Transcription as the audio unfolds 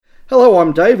Hello,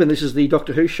 I'm Dave, and this is the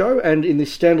Doctor Who Show, and in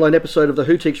this standalone episode of the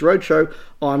Whotiques Roadshow,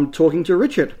 I'm talking to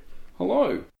Richard.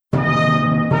 Hello.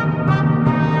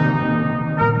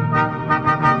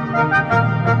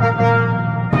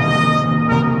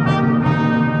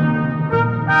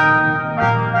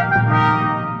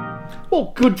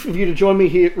 Well, good for you to join me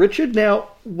here, Richard. Now,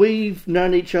 we've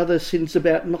known each other since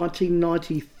about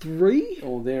 1993.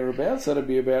 Or thereabouts, that'd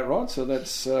be about right, so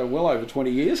that's well over 20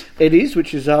 years. It is,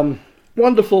 which is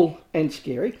wonderful and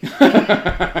scary.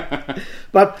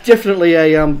 But definitely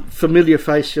a familiar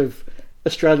face of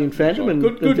Australian fandom and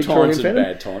good Victorian times fandom. and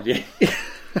bad times, yeah.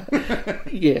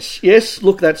 Yes.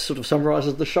 Look, that sort of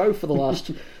summarises the show for the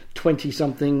last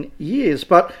 20-something years.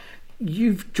 But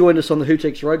you've joined us on the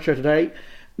Whotiques Roadshow today.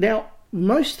 Now,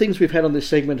 most things we've had on this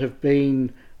segment have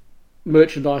been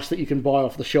merchandise that you can buy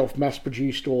off the shelf,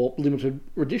 mass-produced or limited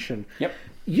edition. Yep.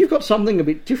 You've got something a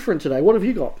bit different today. What have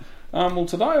you got? Well,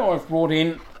 today I've brought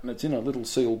in, and it's in a little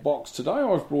sealed box, today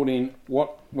I've brought in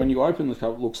what, when you open the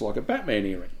cover, looks like a Batman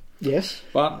earring. Yes,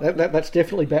 but that's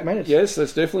definitely Batman. Yes,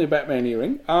 that's definitely a Batman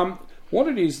earring. What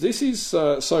it is, this is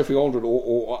Sophie Aldred,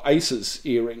 or Ace's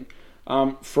earring,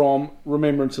 from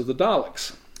Remembrance of the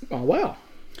Daleks. Oh, wow.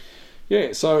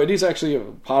 Yeah, so it is actually a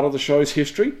part of the show's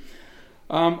history.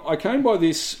 I came by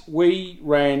this. We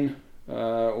ran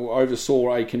or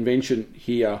oversaw a convention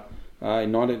here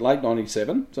in late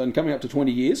 97, so coming up to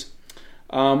 20 years,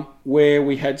 where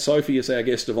we had Sophie as our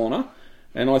guest of honour,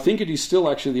 and I think it is still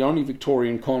actually the only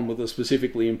Victorian con with a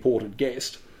specifically imported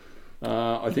guest.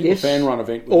 I think yes. The fan run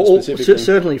event with a specifically...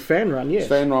 Certainly fan run, yes.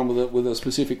 Fan run with a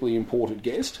specifically imported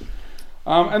guest.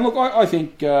 And look, I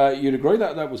think you'd agree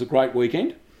that was a great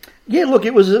weekend. Yeah, look,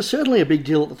 it was certainly a big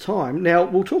deal at the time. Now,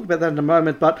 we'll talk about that in a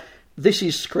moment, but this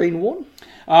is screen worn?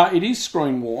 It is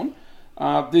screen worn.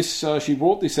 She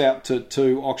brought this out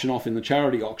to auction off in the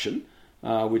charity auction,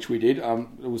 which we did.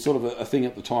 It was sort of a thing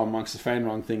at the time amongst the fan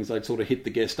run things. They'd sort of hit the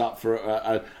guest up for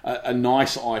a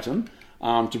nice item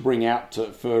to bring out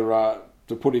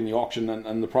to put in the auction,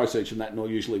 and the proceeds from that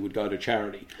usually would go to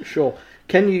charity. Sure.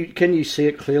 Can you see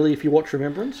it clearly if you watch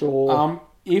Remembrance, or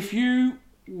if you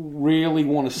really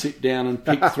want to sit down and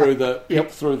pick through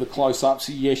the close-ups,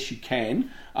 yes, you can.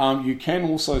 You can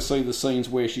also see the scenes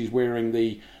where she's wearing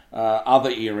the other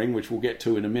earring, which we'll get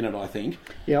to in a minute, I think.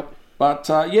 Yep. But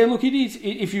yeah, look, it is.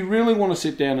 If you really want to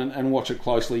sit down and watch it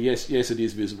closely, yes, it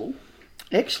is visible.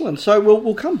 Excellent. So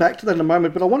we'll come back to that in a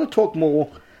moment, but I want to talk more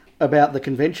about the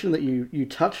convention that you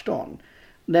touched on.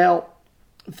 Now,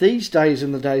 these days,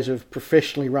 in the days of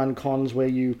professionally run cons where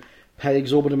you pay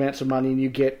exorbitant amounts of money and you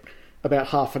get about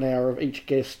half an hour of each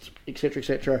guest,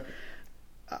 etc.,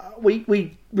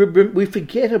 we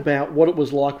forget about what it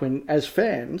was like when, as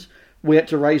fans, we had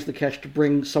to raise the cash to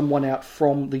bring someone out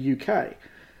from the UK.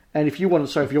 And if you wanted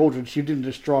Sophie Aldred, you didn't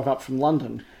just drive up from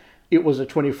London. It was a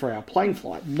 24-hour plane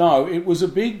flight. No, it was a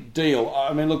big deal.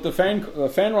 I mean, look, the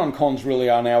fan run cons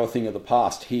really are now a thing of the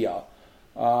past here.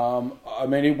 I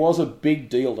mean, it was a big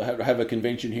deal to have a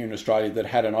convention here in Australia that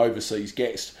had an overseas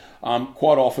guest.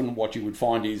 Quite often what you would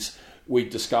find is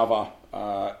we'd discover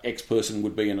X person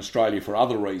would be in Australia for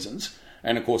other reasons,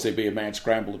 and of course there'd be a mad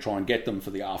scramble to try and get them for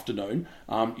the afternoon.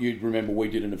 You'd remember we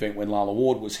did an event when Lala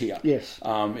Ward was here. Yes.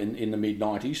 In the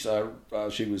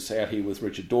mid-90s. She was out here with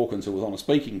Richard Dawkins, who was on a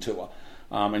speaking tour,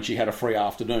 and she had a free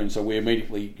afternoon, so we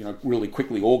immediately, really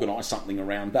quickly organised something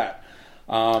around that.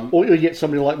 Or you get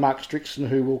somebody like Mark Strickson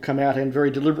who will come out and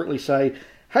very deliberately say,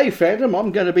 "Hey, Phantom,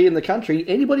 I'm going to be in the country.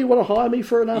 Anybody want to hire me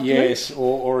for an afternoon?" Yes,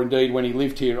 or indeed when he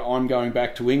lived here, "I'm going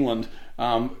back to England.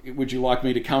 Would you like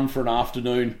me to come for an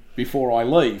afternoon before I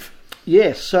leave?"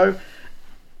 Yes, so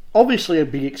obviously a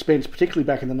big expense, particularly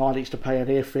back in the 90s, to pay out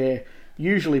airfare,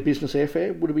 usually business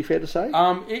airfare, would it be fair to say?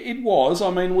 It was.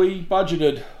 I mean, we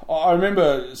budgeted... I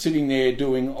remember sitting there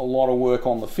doing a lot of work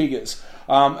on the figures.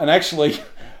 And actually,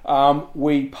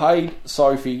 we paid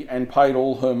Sophie and paid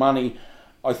all her money,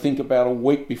 I think, about a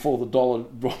week before the dollar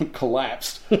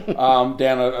collapsed. It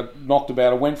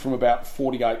went from about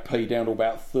 48p down to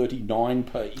about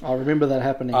 39p. I remember that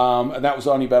happening. And that was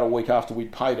only about a week after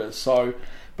we'd paid her.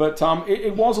 But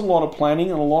it was a lot of planning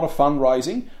and a lot of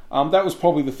fundraising. That was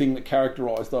probably the thing that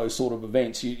characterised those sort of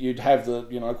events. You'd have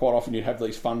quite often you'd have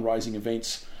these fundraising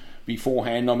events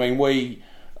beforehand. I mean, we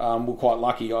were quite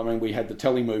lucky. I mean, we had the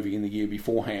telly movie in the year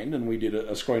beforehand, and we did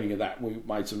a screening of that. We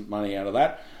made some money out of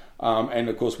that. And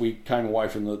of course, we came away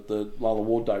from the Lala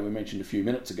Ward Day we mentioned a few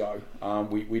minutes ago.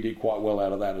 We did quite well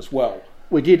out of that as well.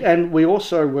 We did, and we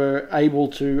also were able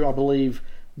to, I believe,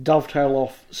 dovetail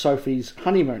off Sophie's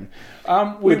honeymoon,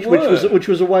 which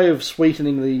was a way of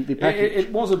sweetening the package.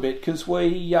 It was a bit, because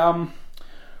we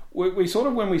we sort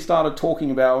of, when we started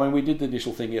talking about, I mean, we did the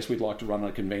initial thing, yes, we'd like to run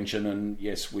a convention, and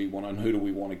yes, and who do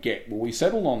we want to get? Well, we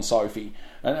settled on Sophie,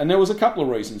 and there was a couple of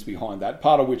reasons behind that,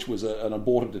 part of which was an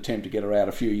aborted attempt to get her out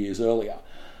a few years earlier.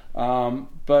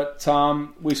 But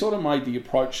we sort of made the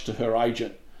approach to her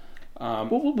agent.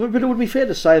 But it would be fair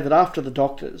to say that after the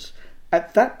doctors,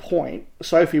 at that point,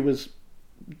 Sophie was,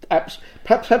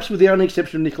 perhaps with the only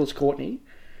exception of Nicholas Courtney,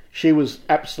 she was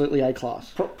absolutely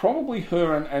A-class. Probably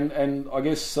her and I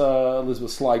guess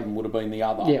Elizabeth Sladen would have been the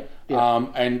other. Yeah.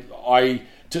 And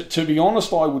to be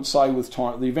honest, I would say with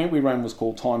time, the event we ran was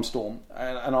called Timestorm,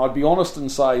 and I'd be honest and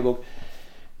say, look,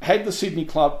 had the Sydney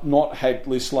Club not had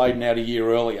Liz Sladen out a year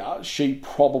earlier, she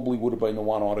probably would have been the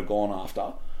one I'd have gone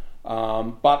after.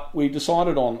 But we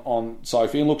decided on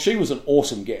Sophie, and look, she was an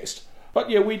awesome guest. But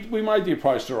yeah, we made the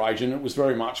approach to her agent. It was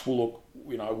very much, well,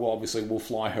 look, obviously we'll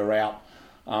fly her out.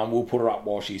 We'll put her up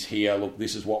while she's here. Look,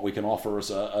 this is what we can offer as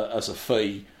a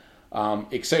fee,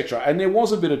 etc. And there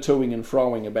was a bit of toing and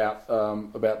froing about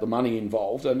the money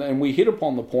involved. And we hit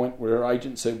upon the point where her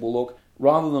agent said, well, look,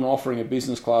 rather than offering a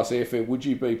business class airfare, would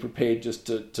you be prepared just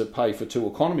to pay for 2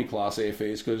 economy class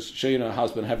airfares? Because she and her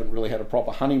husband haven't really had a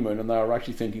proper honeymoon, and they were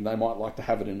actually thinking they might like to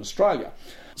have it in Australia.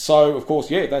 So, of course,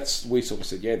 we sort of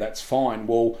said, yeah, that's fine.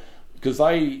 Well, because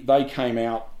they came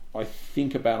out, I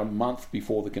think, about a month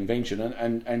before the convention,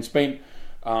 and spent,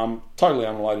 totally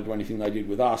unrelated to anything they did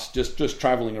with us, just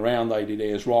travelling around. They did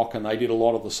Ayers Rock, and they did a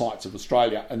lot of the sights of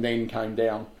Australia, and then came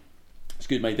down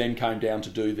to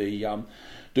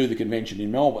do the convention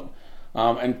in Melbourne.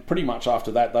 And pretty much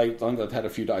after that, I think they'd had a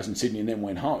few days in Sydney and then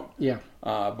went home. Yeah.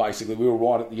 Basically, we were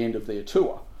right at the end of their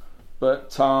tour.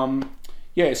 But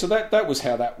yeah, so that was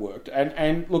how that worked.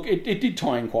 And look, it did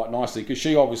tie in quite nicely, because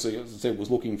she obviously, as I said, was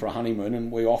looking for a honeymoon,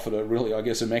 and we offered her really, I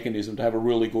guess, a mechanism to have a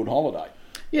really good holiday.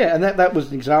 Yeah, and that was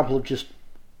an example of just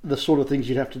the sort of things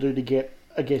you'd have to do to get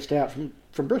a guest out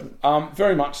from Britain.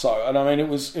 Very much so. And I mean, it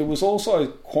was also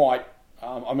quite,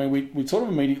 we sort of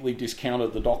immediately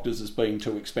discounted the doctors as being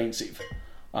too expensive.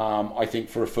 I think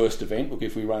for a first event. Look,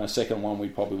 if we ran a second one,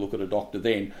 we'd probably look at a doctor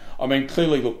then. I mean,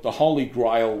 clearly, look, the holy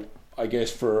grail, I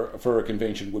guess, for a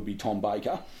convention would be Tom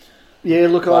Baker. Yeah,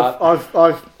 look,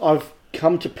 I've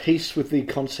come to peace with the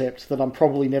concept that I'm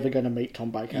probably never going to meet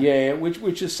Tom Baker. Yeah,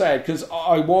 which is sad, because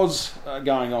I was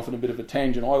going off on a bit of a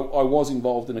tangent. I was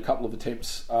involved in a couple of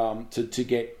attempts to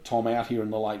get Tom out here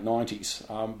in the late 90s,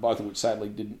 both of which sadly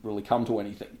didn't really come to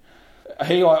anything.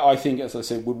 He, I think, as I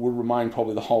said, would remain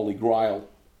probably the holy grail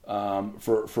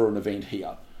for an event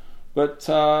here. But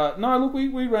no, look,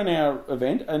 we ran our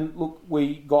event, and look,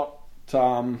 we got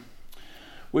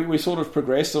we sort of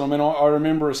progressed. And I mean, I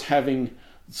remember us having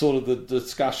sort of the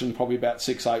discussion probably about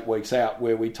 6-8 weeks out,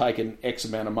 where we'd taken X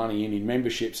amount of money in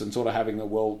memberships, and sort of having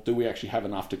do we actually have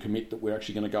enough to commit that we're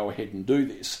actually going to go ahead and do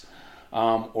this?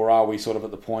 Or are we sort of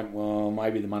at the point, well,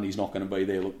 maybe the money's not going to be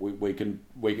there. Look,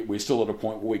 we're still at a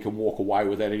point where we can walk away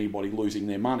without anybody losing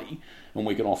their money, and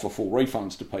we can offer full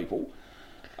refunds to people.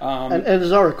 And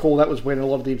as I recall, that was when a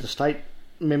lot of the interstate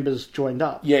members joined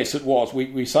up. Yes, it was.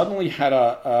 We suddenly had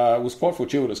it was quite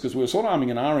fortuitous, because we were sort of umming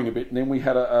and ahhing a bit, and then we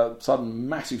had a sudden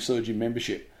massive surge in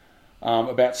membership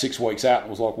about 6 weeks out, and it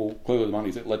was like, well, clearly the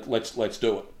money's there, let's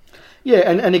do it. Yeah,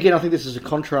 and again, I think this is a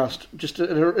contrast. It's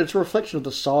a reflection of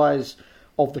the size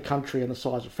of the country and the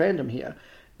size of fandom here.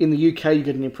 In the UK, you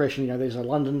get an impression, there's a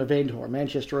London event or a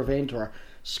Manchester event or a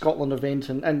Scotland event,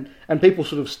 and people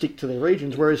sort of stick to their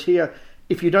regions. Whereas here,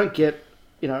 if you don't get,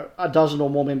 a dozen or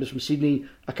more members from Sydney,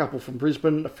 a couple from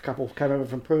Brisbane, a couple came over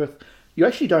from Perth, you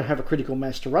actually don't have a critical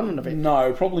mass to run an event.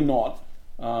 No, probably not.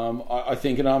 I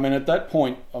think, and I mean, at that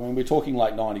point, we're talking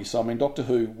late 90s, so I mean, Doctor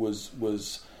Who was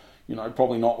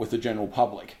probably not with the general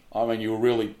public. I mean, you were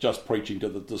really just preaching to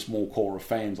the small core of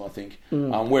fans, I think.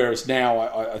 Whereas now,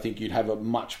 I think you'd have a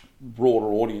much broader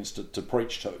audience to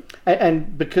preach to.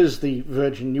 And because the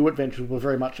Virgin New Adventures were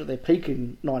very much at their peak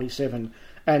in 97,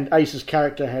 and Ace's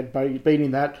character had been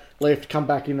in that, left, come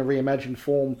back in a reimagined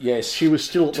form. Yes. She was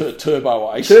still...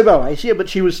 Turbo Ace. Turbo Ace, yeah, but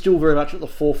she was still very much at the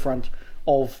forefront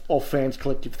of fans'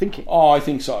 collective thinking. Oh, I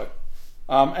think so.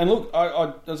 And look,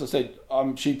 I as I said,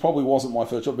 she probably wasn't my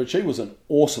first choice, but she was an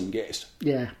awesome guest.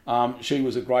 Yeah. She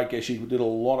was a great guest. She put in a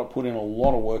lot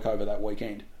of work over that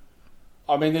weekend.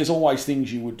 I mean, there's always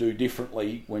things you would do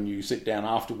differently when you sit down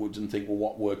afterwards and think, well,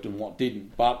 what worked and what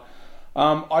didn't. But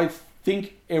I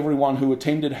think everyone who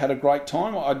attended had a great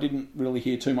time. I didn't really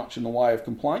hear too much in the way of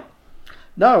complaint.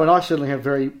 No, and I certainly have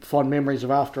very fond memories of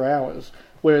after hours,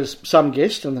 whereas some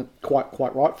guests, and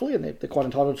quite rightfully, and they're quite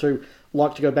entitled to,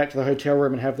 like to go back to the hotel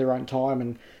room and have their own time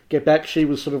and get back. She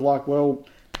was sort of like, well,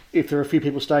 if there are a few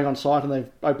people staying on site and they've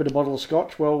opened a bottle of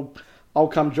scotch, well, I'll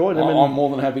come join them. I'm more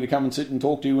than happy to come and sit and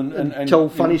talk to you and tell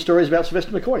funny stories about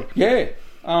Sylvester McCoy. Yeah,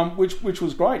 which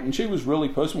was great. And she was really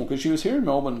personal because she was here in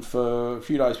Melbourne for a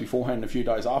few days beforehand and a few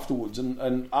days afterwards.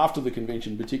 And after the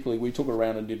convention particularly, we took her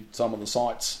around and did some of the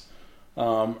sites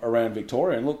around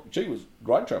Victoria. And look, she was a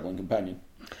great travelling companion.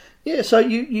 Yeah, so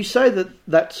you say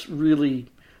that's really,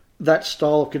 that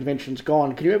style of convention's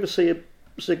gone. Can you ever see a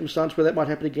circumstance where that might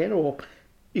happen again, or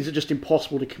is it just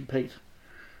impossible to compete?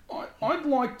 I'd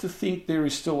like to think there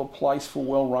is still a place for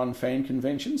well-run fan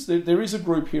conventions. There is a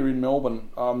group here in Melbourne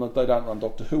that they don't run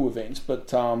Doctor Who events, but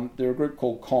they're a group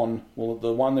called Con. Well,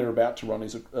 the one they're about to run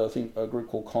is a group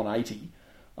called Con 80.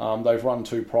 They've run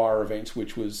 2 prior events,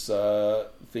 which was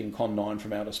Con 9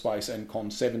 from Outer Space and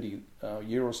Con 70 a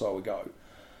year or so ago.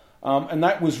 And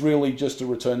that was really just a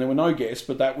return. There were no guests,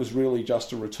 but that was really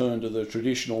just a return to the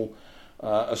traditional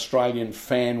Australian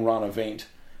fan-run event.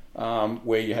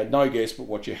 Where you had no guests, but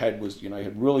what you had was, you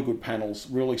had really good panels,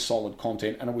 really solid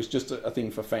content, and it was just a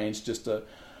thing for fans just to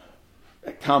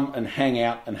come and hang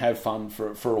out and have fun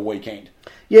for a weekend.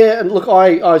 Yeah, and look,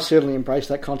 I certainly embrace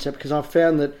that concept because I've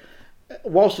found that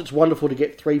whilst it's wonderful to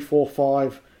get 3, 4,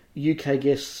 5 UK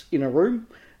guests in a room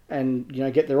and,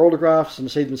 get their autographs and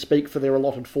see them speak for their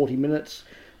allotted 40 minutes,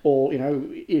 or,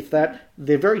 if that,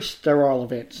 they're very sterile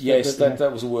events. Yes,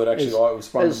 that was a word actually it was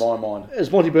sprung to my mind.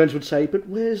 As Monty Burns would say, but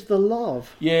where's the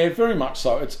love? Yeah, very much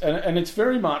so. It's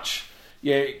very much,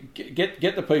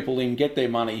 get the people in, get their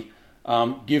money,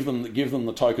 give them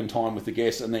the token time with the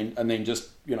guests, and then just,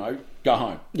 go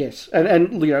home. Yes,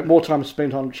 and more time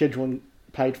spent on scheduling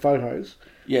paid photos.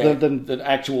 Yeah, than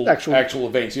actual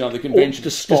events. The convention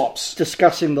stops.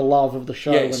 Discussing the love of the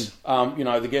show. Yes,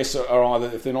 the guests are either,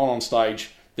 if they're not on stage,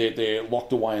 they're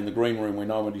locked away in the green room where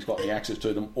nobody's got any access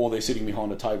to them, or they're sitting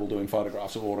behind a table doing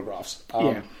photographs or autographs.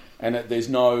 And there's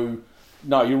no,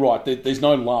 you're right, there's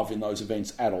no love in those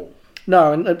events at all.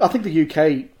 No, and I think the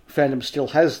UK fandom still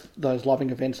has those loving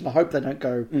events, and I hope they don't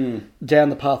go down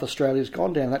the path Australia's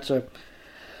gone down. That's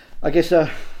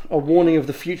a warning of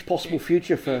the possible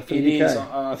future for the UK. It is.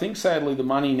 I think, sadly, the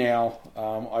money now,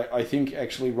 I think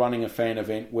actually running a fan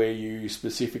event where you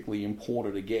specifically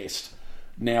imported a guest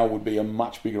now would be a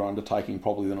much bigger undertaking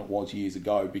probably than it was years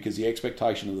ago, because the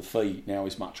expectation of the fee now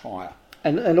is much higher.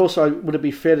 And also, would it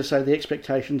be fair to say the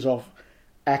expectations of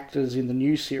actors in the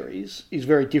new series is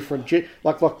very different?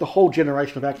 Like the whole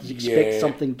generation of actors expect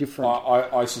something different.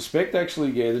 I suspect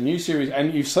actually, the new series,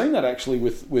 and you've seen that actually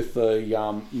with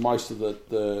the most of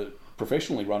the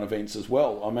professionally run events as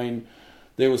well. I mean,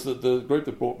 there was the group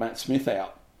that brought Matt Smith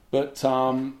out, but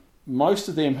most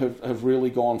of them have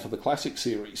really gone for the classic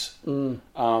series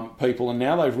people, and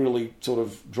now they've really sort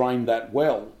of drained that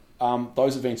well.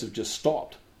 Those events have just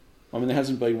stopped. I mean, there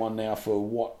hasn't been one now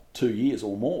for, 2 years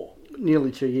or more?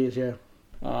 Nearly 2 years, yeah.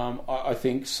 I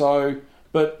think so.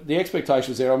 But the expectation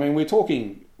was there. I mean, we're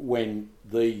talking when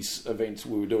we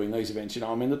were doing these events,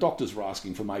 the doctors were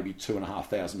asking for maybe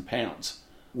 £2,500,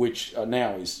 which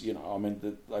now is, they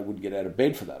wouldn't get out of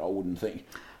bed for that, I wouldn't think.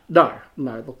 No,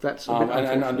 look, that's a bit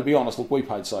and to be honest, look, we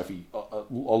paid Sophie a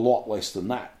lot less than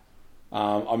that.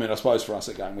 I suppose for us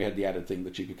again, we had the added thing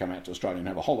that she could come out to Australia and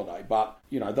have a holiday, but,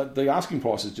 the asking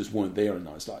prices just weren't there in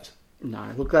those days.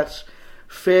 No, look, that's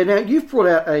fair. Now, you've brought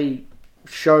out a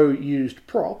show-used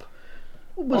prop.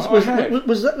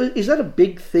 Is that a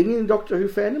big thing in Doctor Who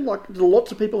fandom? Like, do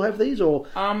lots of people have these, or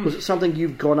was it something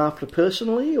you've gone after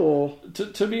personally? Or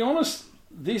to be honest,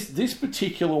 this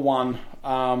particular one,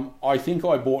 I think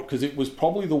I bought because it was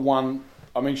probably the one.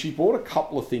 I mean, she brought a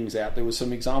couple of things out. There were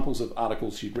some examples of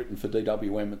articles she'd written for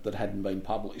DWM that hadn't been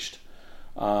published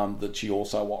that she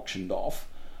also auctioned off.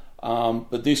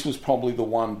 But this was probably the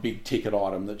one big ticket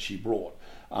item that she brought.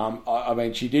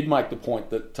 She did make the point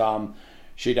that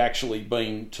she'd actually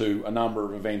been to a number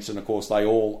of events, and of course they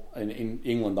all, in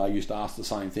England, they used to ask the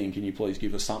same thing, can you please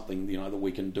give us something, that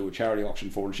we can do a charity auction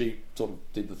for, and she sort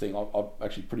of did the thing. I've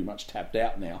actually pretty much tapped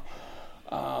out now.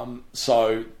 I've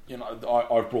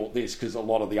brought this because a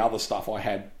lot of the other stuff I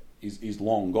had is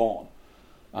long gone.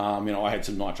 I had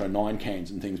some Nitro 9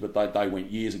 cans and things, but they went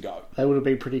years ago. They would have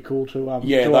been pretty cool to own.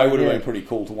 Yeah, they would have been pretty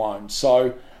cool to own.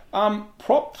 So,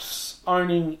 props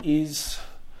owning is...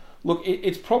 Look,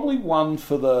 it's probably one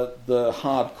for the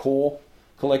hardcore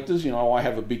collectors. I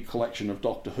have a big collection of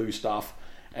Doctor Who stuff,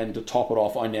 and to top it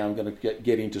off, I now am going to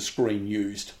get into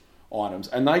screen-used items.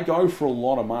 And they go for a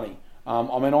lot of money. I've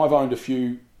owned a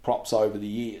few props over the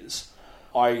years.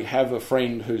 I have a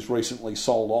friend who's recently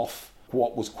sold off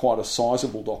what was quite a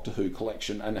sizable Doctor Who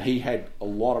collection, and he had a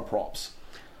lot of props.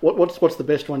 What's the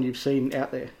best one you've seen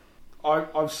out there?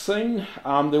 I've seen...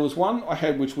 there was one I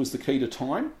had which was the Key to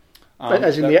Time,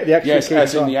 As in the actual yes, key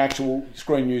as to in the actual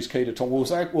screen use key to time.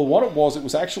 Well, what it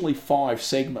was actually 5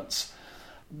 segments,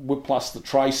 plus the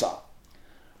tracer.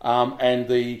 And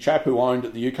the chap who owned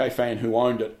it, the UK fan who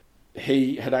owned it,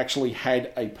 he had actually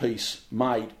had a piece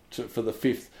made for the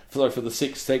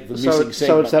 6th segment, the missing segment.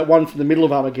 So it's that one from the middle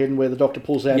of Armageddon where the Doctor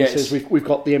pulls out and says, we've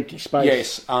got the empty space.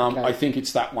 Yes, Okay. I think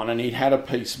it's that one. And he'd had a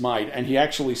piece made, and he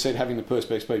actually said having the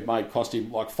Perspex speed made cost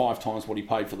him like 5 times what he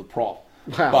paid for the prop.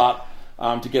 Wow.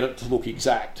 But to get it to look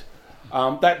exact.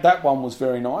 That one was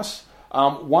very nice.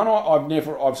 One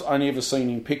I've only ever seen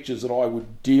in pictures that I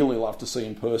would dearly love to see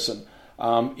in person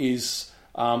is,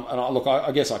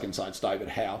 I guess I can say it's David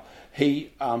Howe.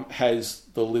 He has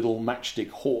the little matchstick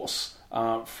horse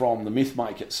from the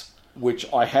Mythmakers,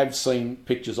 which I have seen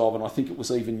pictures of, and I think it was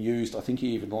even used. I think he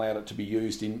even allowed it to be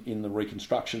used in the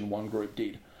reconstruction one group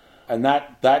did. And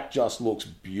that just looks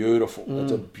beautiful.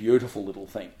 It's a beautiful little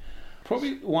thing.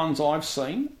 Probably the ones I've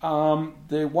seen,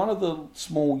 they're one of the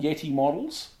small Yeti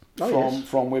models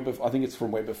from Web of, I think it's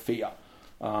from Web of Fear.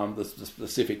 The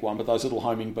specific one, but those little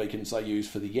homing beacons they use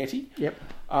for the Yeti. Yep.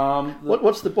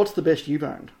 What's the best you've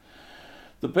owned?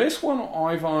 The best one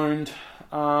I've owned,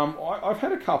 I've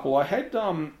had a couple. I had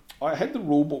the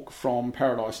rule book from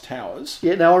Paradise Towers.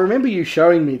 Yeah. Now I remember you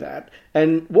showing me that,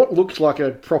 and what looks like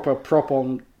a proper prop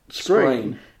on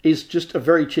screen is just a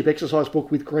very cheap exercise book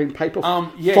with green paper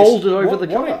folded over the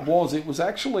cover. What it was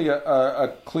actually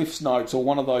a Cliff's Notes or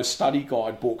one of those study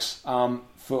guide books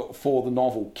for the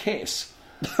novel Kess.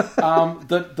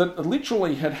 that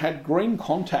literally had green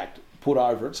contact put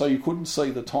over it so you couldn't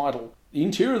see the title. The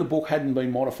interior of the book hadn't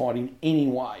been modified in any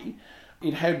way.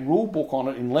 It had rule book on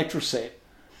it in Letraset,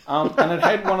 and it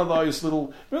had one of those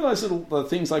little, the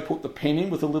things they put the pen in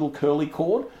with a little curly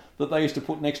cord that they used to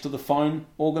put next to the phone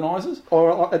organisers?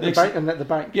 Or at the bank, and at the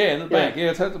bank. Yeah, at the bank.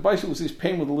 Yeah, basically it was this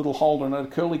pen with a little holder and a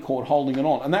curly cord holding it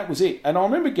on, and that was it. And I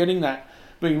remember getting that,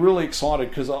 being really excited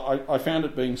because I found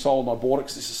it being sold and I bought it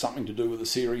because this is something to do with the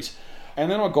series.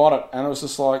 And then I got it and I was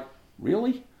just like,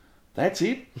 really? That's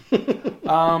it?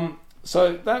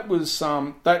 So that was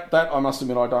that I must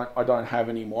admit I don't have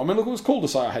anymore. I mean, look, it was cool to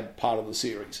say I had part of the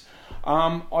series.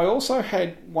 I also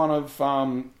had one of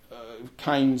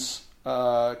Kane's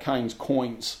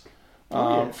coins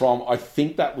from. I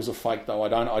think that was a fake though.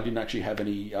 I didn't actually have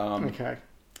any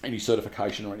any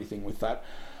certification or anything with that.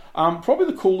 Probably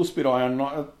the coolest bit I owned,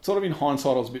 sort of in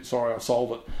hindsight, I was a bit sorry I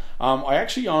sold it. I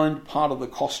actually owned part of the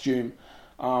costume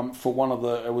for one of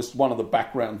the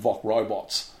background Vok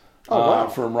robots.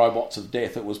 From Robots of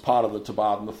Death. It was part of the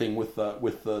Tabard, the thing with the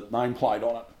nameplate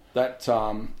on it. That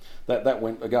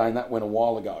went a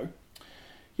while ago.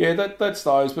 Yeah, that's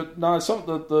those. But no,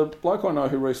 the bloke I know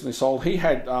who recently sold, he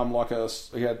had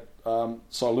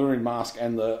Silurian mask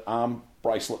and the arm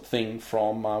bracelet thing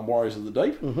from Warriors of the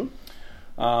Deep. Mm-hmm.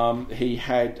 He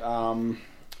had a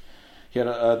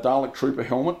Dalek Trooper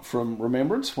helmet from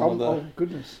Remembrance. Oh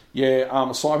goodness! Yeah, a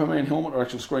Cyberman helmet, or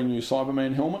actual screen use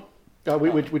Cyberman helmet.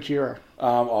 Which era?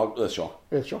 Earthshock.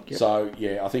 Earthshock, yeah. So,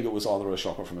 yeah, I think it was either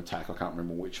Earthshock or from Attack. I can't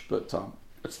remember which, but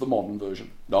it's the modern version.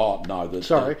 Oh, no. The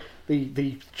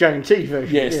J&T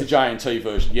version. Yes, the J&T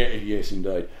version. Yeah, yes,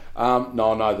 indeed. The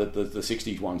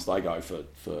 60s ones, they go for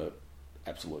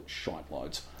absolute shite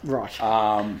loads. Right.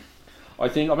 I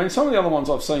mean, some of the other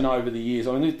ones I've seen over the years,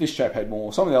 I mean, this chap had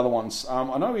more. Some of the other ones,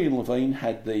 I know Ian Levine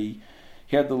had the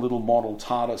little model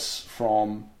TARDIS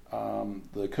from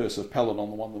the Curse of Peladon,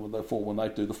 the one that they fall when they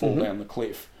do the fall down the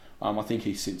cliff. I think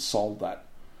he's since sold that.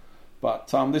 But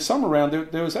there's some around.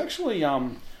 There was actually,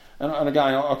 and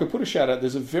again, I could put a shout out.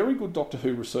 There's a very good Doctor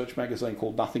Who research magazine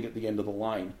called Nothing at the End of the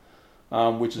Lane,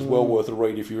 which is well worth a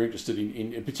read if you're interested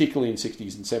in particularly in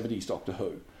 60s and 70s Doctor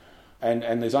Who.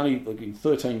 And there's only, in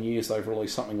 13 years, they've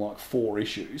released something like 4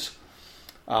 issues.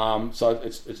 So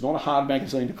it's not a hard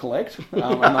magazine to collect,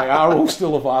 and they are all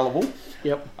still available.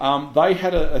 Yep. They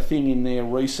had a thing in their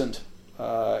recent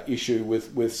issue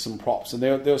with some props, and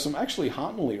there was some actually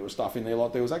Hartnell era stuff in there.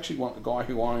 Like there was actually a guy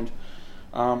who owned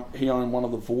one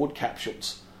of the Vord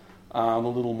capsules, the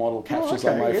little model capsules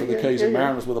they made for the Keys of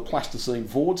Mariners with a plasticine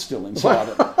Vord still inside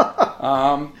it.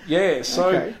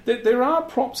 So there are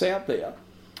props out there.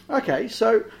 Okay,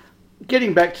 so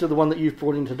getting back to the one that you've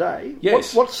brought in today,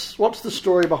 yes. What's the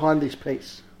story behind this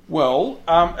piece? Well,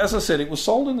 as I said, it was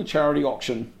sold in the charity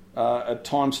auction at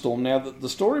Timestorm. Now, the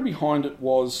story behind it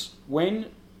was when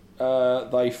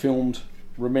they filmed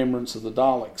Remembrance of the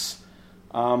Daleks,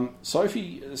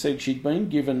 Sophie said she'd been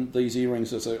given these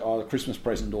earrings as a Christmas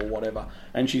present or whatever,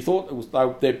 and she thought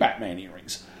they're Batman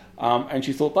earrings, and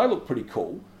she thought they looked pretty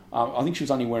cool. I think she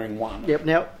was only wearing one. Yep.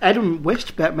 Now, Adam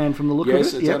West Batman from the look of it.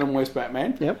 Yes, it's Adam West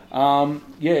Batman. Yep.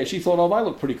 Yeah, she thought, they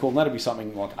look pretty cool, and that'd be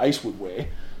something like Ace would wear.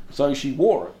 So she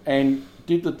wore it and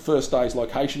did the first day's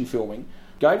location filming,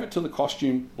 gave it to the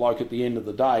costume bloke at the end of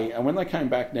the day, and when they came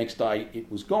back next day,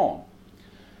 it was gone.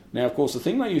 Now, of course, the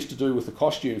thing they used to do with the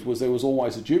costumes was there was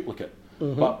always a duplicate.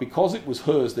 Mm-hmm. But because it was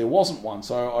hers, there wasn't one.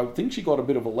 So I think she got a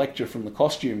bit of a lecture from the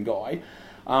costume guy.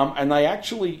 And they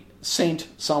actually sent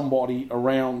somebody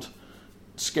around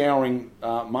scouring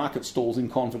market stalls in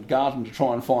Covent Garden to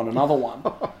try and find another one.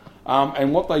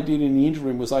 And what they did in the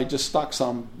interim was they just stuck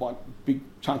some big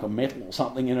chunk of metal or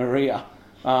something in her ear,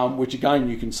 which again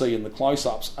you can see in the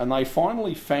close-ups. And they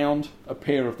finally found a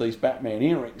pair of these Batman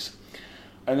earrings.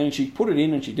 And then she put it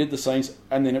in and she did the scenes,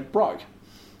 and then it broke.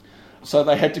 So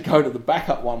they had to go to the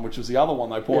backup one, which was the other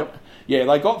one they bought. Yep. Yeah,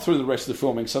 they got through the rest of the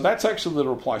filming. So that's actually the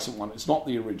replacement one. It's not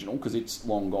the original because it's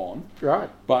long gone. Right.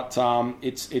 But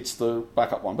it's the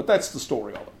backup one. But that's the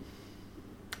story of it.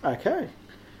 Okay.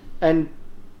 And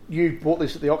you bought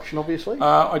this at the auction, obviously?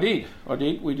 I did.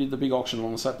 We did the big auction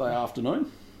on a Saturday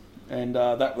afternoon. And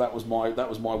that was my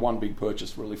one big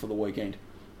purchase, really, for the weekend.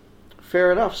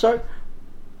 Fair enough. So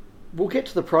we'll get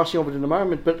to the pricing of it in a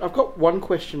moment, but I've got one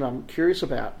question I'm curious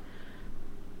about.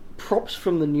 Props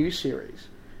from the new series,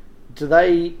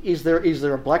 is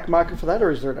there a black market for that, or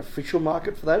is there an official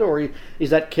market for that, or is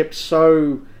that kept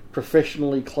so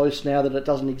professionally close now that it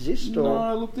doesn't exist? Or?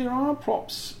 No, look, there are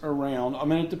props around. I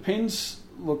mean, it depends.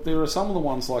 Look, there are some of the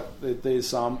ones like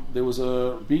there was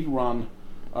a big run.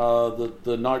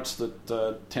 The notes that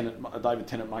David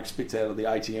Tennant makes spits out of the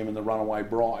ATM in The Runaway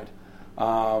Bride.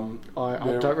 I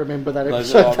don't remember that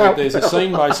episode. There's a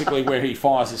scene basically where he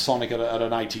fires a Sonic at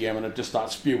an ATM and it just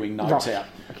starts spewing notes out.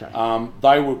 Okay.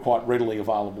 They were quite readily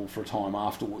available for a time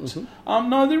afterwards. Mm-hmm.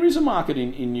 No, there is a market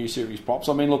in new series props.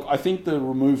 I mean, look, I think the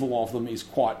removal of them is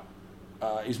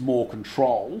is more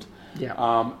controlled.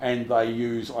 Yeah. And they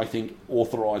use, I think,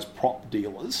 authorised prop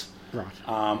dealers. Right.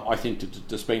 I think to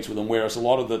dispense with them, whereas a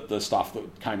lot of the stuff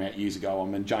that came out years ago, I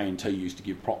mean, J&T used to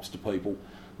give props to people.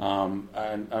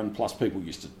 And plus people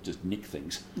used to just nick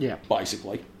things,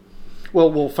 basically.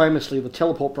 Well, famously, the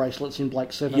teleport bracelets in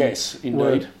Blake 7... Yes,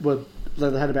 indeed.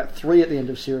 They had about 3 at the end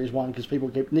of Series 1 because people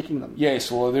kept nicking them.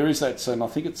 Yes, well, there is that scene, I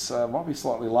think it's might be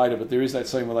slightly later, but there is that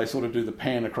scene where they sort of do the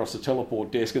pan across the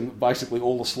teleport desk and basically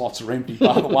all the slots are empty,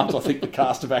 bar the ones I think the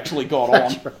cast have actually got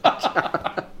on.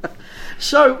 Right.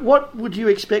 So, what would you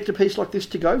expect a piece like this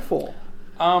to go for?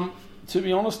 To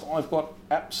be honest, I've got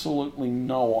absolutely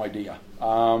no idea.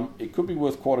 It could be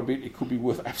worth quite a bit. It could be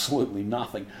worth absolutely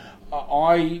nothing.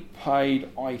 I paid,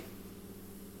 I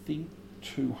think,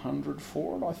 $200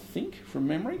 for it, I think, from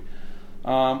memory.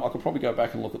 I could probably go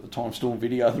back and look at the Time Storm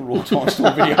video, the Raw Time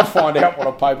Storm video, to find out what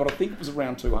I paid, but I think it was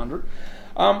around $200.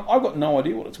 I've got no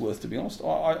idea what it's worth, to be honest.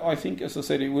 I think, as I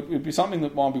said, it would be something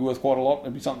that might be worth quite a lot.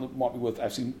 It'd be something that might be worth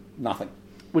absolutely nothing.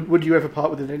 Would you ever part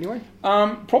with it anyway?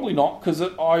 Probably not, because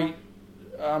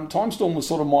Time Storm was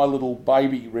sort of my little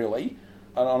baby, really,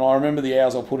 and I remember the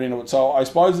hours I put into it. So I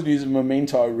suppose it is a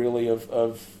memento, really,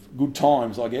 of good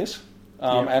times, I guess,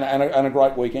 and a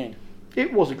great weekend.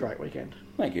 It was a great weekend.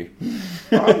 Thank you.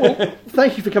 All right, well,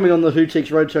 thank you for coming on the Whotiques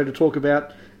Roadshow to talk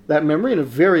about that memory and a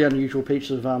very unusual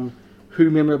piece of Who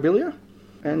memorabilia.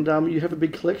 And you have a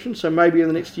big collection, so maybe in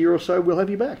the next year or so we'll have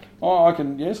you back. Oh, I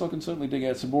can certainly dig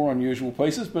out some more unusual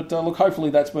pieces. But look, hopefully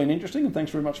that's been interesting, and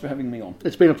thanks very much for having me on.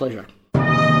 It's been a pleasure.